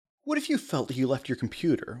What if you felt that you left your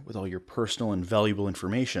computer, with all your personal and valuable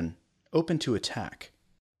information, open to attack?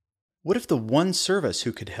 What if the one service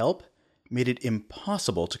who could help made it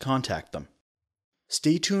impossible to contact them?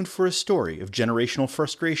 Stay tuned for a story of generational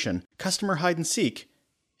frustration, customer hide-and-seek,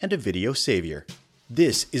 and a video savior.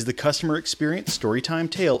 This is the customer experience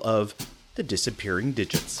storytime tale of the disappearing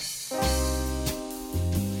digits.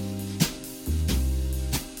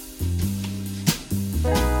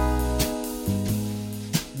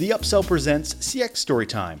 The Upsell presents CX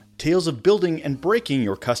Storytime, tales of building and breaking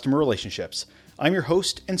your customer relationships. I'm your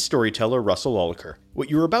host and storyteller, Russell Lolliker. What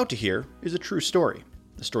you're about to hear is a true story.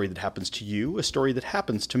 A story that happens to you, a story that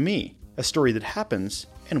happens to me, a story that happens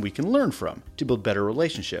and we can learn from to build better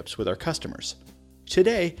relationships with our customers.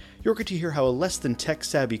 Today, you're going to hear how a less than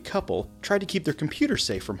tech-savvy couple tried to keep their computer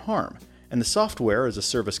safe from harm, and the software as a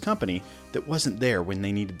service company that wasn't there when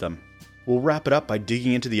they needed them. We'll wrap it up by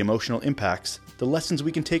digging into the emotional impacts, the lessons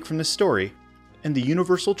we can take from this story, and the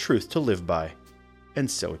universal truth to live by. And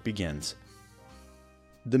so it begins.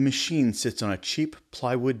 The machine sits on a cheap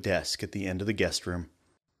plywood desk at the end of the guest room.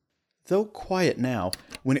 Though quiet now,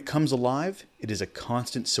 when it comes alive, it is a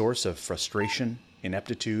constant source of frustration,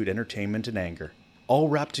 ineptitude, entertainment, and anger, all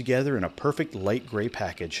wrapped together in a perfect light gray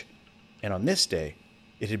package. And on this day,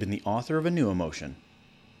 it had been the author of a new emotion: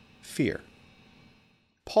 fear.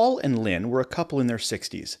 Paul and Lynn were a couple in their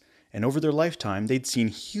 60s, and over their lifetime they'd seen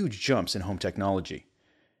huge jumps in home technology.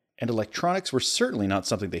 And electronics were certainly not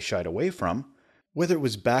something they shied away from, whether it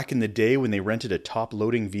was back in the day when they rented a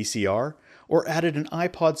top-loading VCR, or added an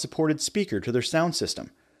iPod-supported speaker to their sound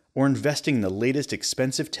system, or investing in the latest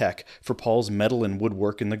expensive tech for Paul's metal and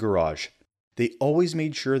woodwork in the garage. They always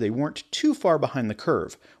made sure they weren't too far behind the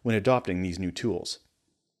curve when adopting these new tools.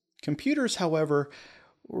 Computers, however,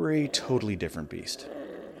 were a totally different beast.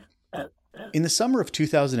 In the summer of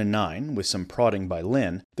 2009, with some prodding by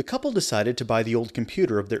Lynn, the couple decided to buy the old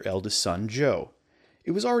computer of their eldest son, Joe.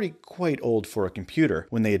 It was already quite old for a computer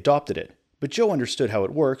when they adopted it, but Joe understood how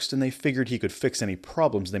it works and they figured he could fix any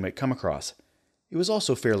problems they might come across. It was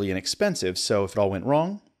also fairly inexpensive, so if it all went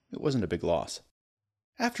wrong, it wasn't a big loss.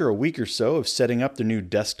 After a week or so of setting up their new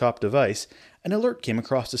desktop device, an alert came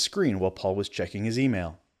across the screen while Paul was checking his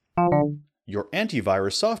email. Your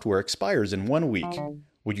antivirus software expires in 1 week.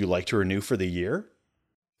 Would you like to renew for the year?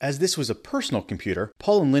 As this was a personal computer,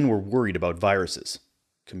 Paul and Lynn were worried about viruses.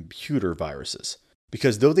 Computer viruses.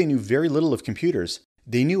 Because though they knew very little of computers,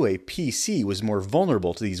 they knew a PC was more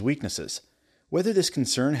vulnerable to these weaknesses. Whether this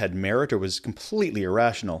concern had merit or was completely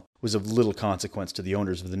irrational was of little consequence to the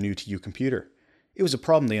owners of the new-to-you computer. It was a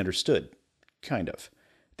problem they understood. Kind of.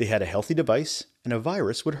 They had a healthy device, and a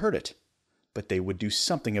virus would hurt it. But they would do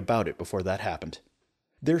something about it before that happened.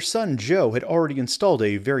 Their son Joe had already installed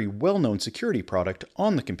a very well-known security product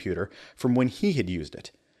on the computer from when he had used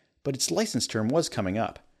it. But its license term was coming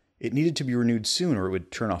up. It needed to be renewed soon or it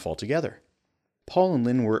would turn off altogether. Paul and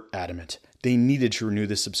Lynn were adamant. They needed to renew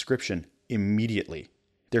this subscription immediately.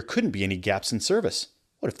 There couldn't be any gaps in service.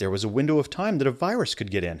 What if there was a window of time that a virus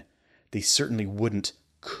could get in? They certainly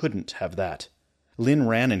couldn't have that. Lynn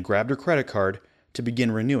ran and grabbed her credit card to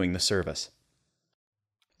begin renewing the service.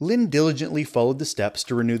 Lynn diligently followed the steps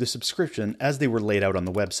to renew the subscription as they were laid out on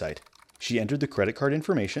the website. She entered the credit card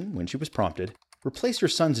information when she was prompted, replaced her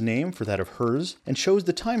son's name for that of hers, and chose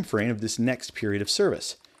the time frame of this next period of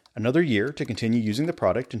service, another year to continue using the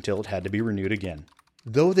product until it had to be renewed again.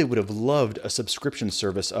 Though they would have loved a subscription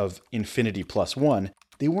service of Infinity Plus One,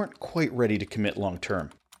 they weren't quite ready to commit long term.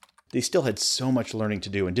 They still had so much learning to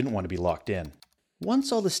do and didn't want to be locked in.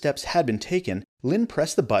 Once all the steps had been taken, Lynn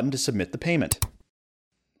pressed the button to submit the payment.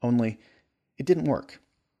 Only, it didn't work.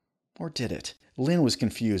 Or did it? Lynn was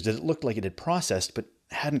confused as it looked like it had processed but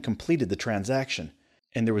hadn't completed the transaction,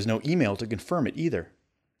 and there was no email to confirm it either.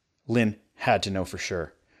 Lynn had to know for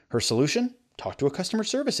sure. Her solution? Talk to a customer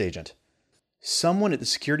service agent. Someone at the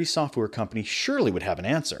security software company surely would have an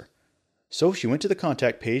answer. So she went to the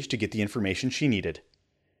contact page to get the information she needed.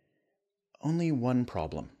 Only one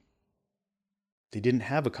problem. They didn't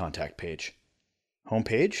have a contact page. Home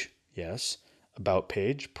page? Yes. About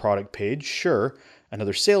page, product page, sure.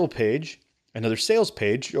 Another sales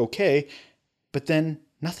page, okay. But then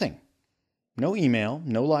nothing. No email,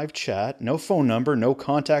 no live chat, no phone number, no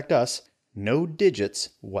contact us, no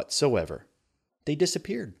digits whatsoever. They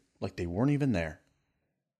disappeared like they weren't even there.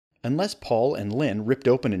 Unless Paul and Lynn ripped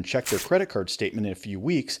open and checked their credit card statement in a few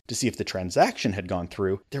weeks to see if the transaction had gone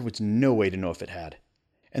through, there was no way to know if it had.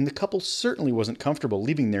 And the couple certainly wasn't comfortable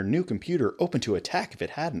leaving their new computer open to attack if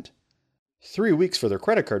it hadn't. 3 weeks for their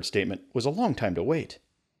credit card statement was a long time to wait.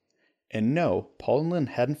 And no, Paul and Lynn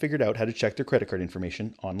hadn't figured out how to check their credit card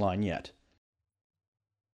information online yet.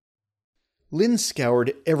 Lynn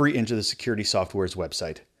scoured every inch of the security software's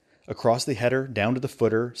website. Across the header, down to the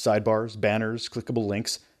footer, sidebars, banners, clickable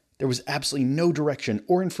links, there was absolutely no direction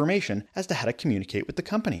or information as to how to communicate with the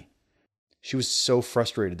company. She was so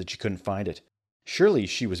frustrated that she couldn't find it. Surely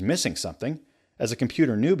she was missing something. As a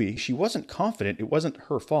computer newbie, she wasn't confident it wasn't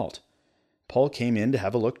her fault. Paul came in to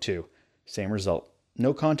have a look too. Same result.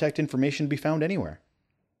 No contact information to be found anywhere.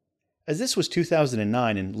 As this was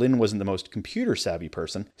 2009 and Lynn wasn't the most computer-savvy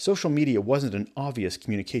person, social media wasn't an obvious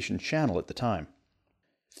communication channel at the time.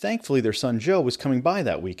 Thankfully, their son Joe was coming by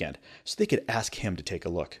that weekend, so they could ask him to take a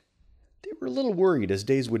look. They were a little worried as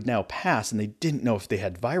days would now pass and they didn't know if they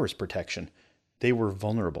had virus protection. They were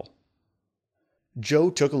vulnerable. Joe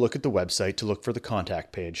took a look at the website to look for the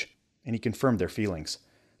contact page, and he confirmed their feelings.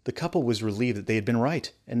 The couple was relieved that they had been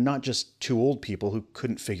right, and not just two old people who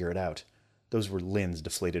couldn't figure it out. Those were Lynn's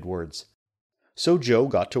deflated words. So Joe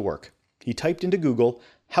got to work. He typed into Google,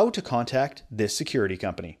 "how to contact this security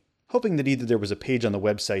company," hoping that either there was a page on the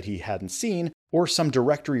website he hadn't seen, or some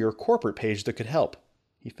directory or corporate page that could help.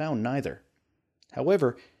 He found neither.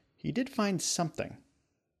 However, he did find something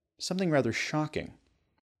rather shocking.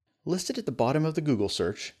 Listed at the bottom of the Google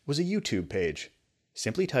search was a YouTube page,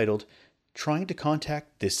 simply titled, "Trying to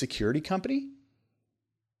contact this security company?"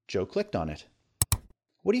 Joe clicked on it.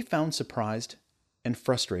 What he found surprised and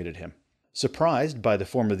frustrated him. Surprised by the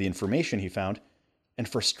form of the information he found, and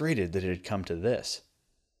frustrated that it had come to this.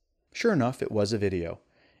 Sure enough, it was a video.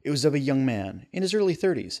 It was of a young man, in his early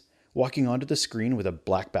 30s, walking onto the screen with a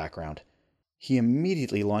black background. He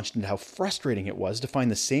immediately launched into how frustrating it was to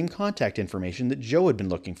find the same contact information that Joe had been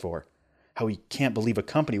looking for. How he can't believe a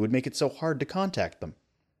company would make it so hard to contact them.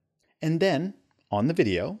 And then, on the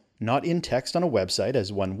video, not in text on a website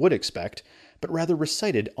as one would expect, but rather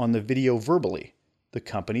recited on the video verbally, the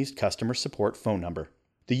company's customer support phone number.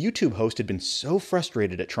 The YouTube host had been so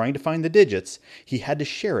frustrated at trying to find the digits, he had to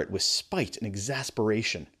share it with spite and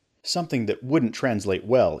exasperation, something that wouldn't translate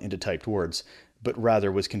well into typed words, but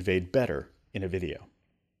rather was conveyed better in a video.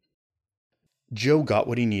 Joe got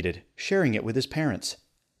what he needed, sharing it with his parents.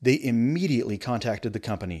 They immediately contacted the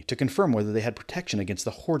company to confirm whether they had protection against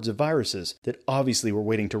the hordes of viruses that obviously were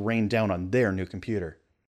waiting to rain down on their new computer.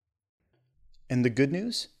 And the good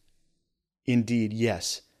news? Indeed,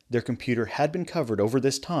 yes, their computer had been covered over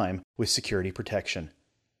this time with security protection.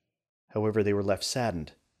 However, they were left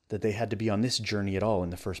saddened that they had to be on this journey at all in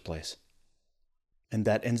the first place. And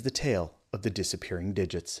that ends the tale of the disappearing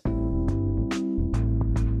digits.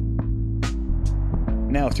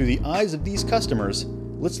 Now, through the eyes of these customers,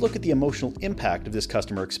 let's look at the emotional impact of this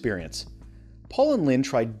customer experience. Paul and Lynn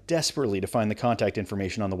tried desperately to find the contact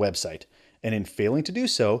information on the website, and in failing to do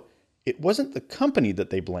so, it wasn't the company that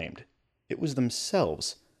they blamed. It was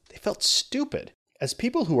themselves. They felt stupid. As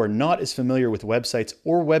people who are not as familiar with websites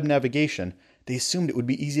or web navigation, they assumed it would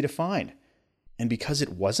be easy to find. And because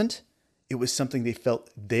it wasn't, it was something they felt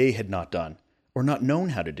they had not done, or not known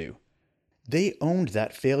how to do. They owned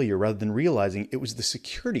that failure rather than realizing it was the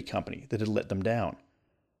security company that had let them down.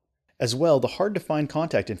 As well, the hard-to-find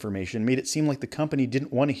contact information made it seem like the company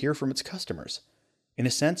didn't want to hear from its customers. In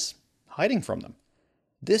a sense, hiding from them.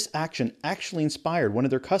 This action actually inspired one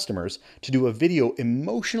of their customers to do a video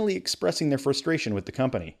emotionally expressing their frustration with the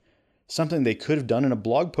company. Something they could have done in a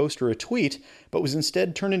blog post or a tweet, but was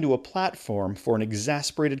instead turned into a platform for an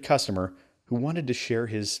exasperated customer who wanted to share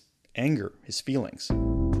his anger, his feelings.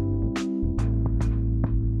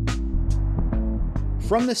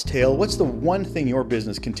 From this tale, what's the one thing your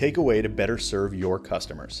business can take away to better serve your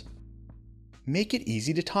customers? Make it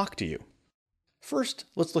easy to talk to you. First,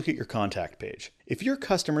 let's look at your contact page. If your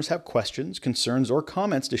customers have questions, concerns, or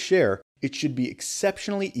comments to share, it should be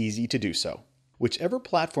exceptionally easy to do so. Whichever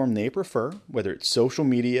platform they prefer, whether it's social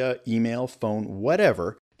media, email, phone,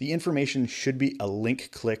 whatever, the information should be a link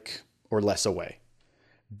click or less away.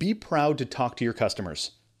 Be proud to talk to your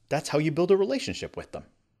customers. That's how you build a relationship with them.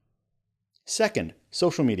 Second,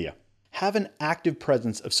 social media. Have an active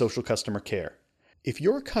presence of social customer care. If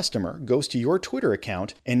your customer goes to your Twitter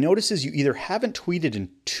account and notices you either haven't tweeted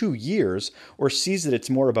in 2 years or sees that it's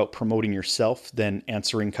more about promoting yourself than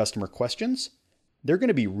answering customer questions, they're going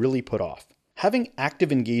to be really put off. Having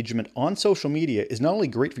active engagement on social media is not only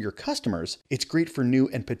great for your customers, it's great for new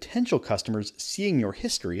and potential customers seeing your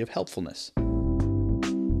history of helpfulness.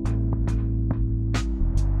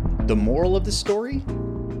 The moral of the story?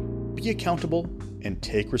 Be accountable and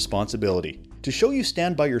take responsibility. To show you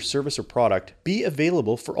stand by your service or product, be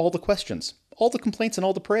available for all the questions, all the complaints, and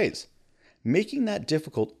all the praise. Making that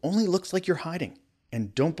difficult only looks like you're hiding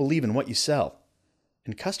and don't believe in what you sell.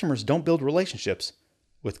 And customers don't build relationships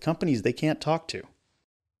with companies they can't talk to.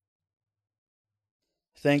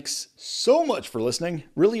 Thanks so much for listening.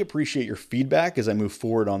 Really appreciate your feedback as I move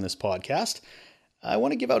forward on this podcast. I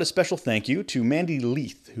want to give out a special thank you to Mandy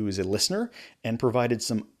Leith, who is a listener and provided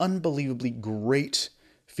some unbelievably great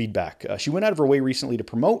feedback. She went out of her way recently to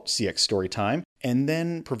promote CX Storytime and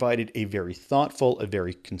then provided a very thoughtful, a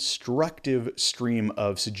very constructive stream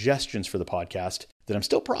of suggestions for the podcast that I'm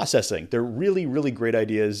still processing. They're really, really great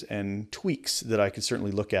ideas and tweaks that I could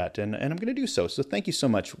certainly look at, and I'm going to do so. So thank you so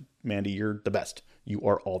much, Mandy. You're the best. You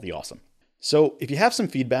are all the awesome. So if you have some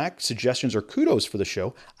feedback, suggestions, or kudos for the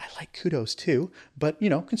show, I like kudos too, but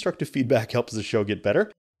constructive feedback helps the show get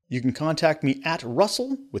better. You can contact me at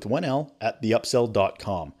Russell with one L at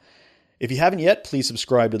theupsell.com. If you haven't yet, please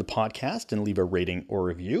subscribe to the podcast and leave a rating or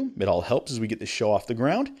review. It all helps as we get the show off the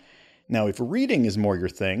ground. Now, if reading is more your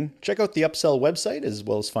thing, check out the Upsell website as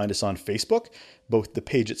well as find us on Facebook, both the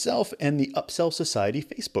page itself and the Upsell Society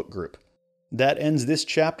Facebook group. That ends this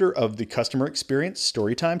chapter of the Customer Experience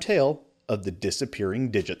Storytime Tale of the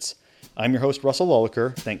Disappearing Digits. I'm your host, Russell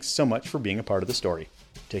Lolliker. Thanks so much for being a part of the story.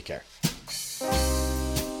 Take care.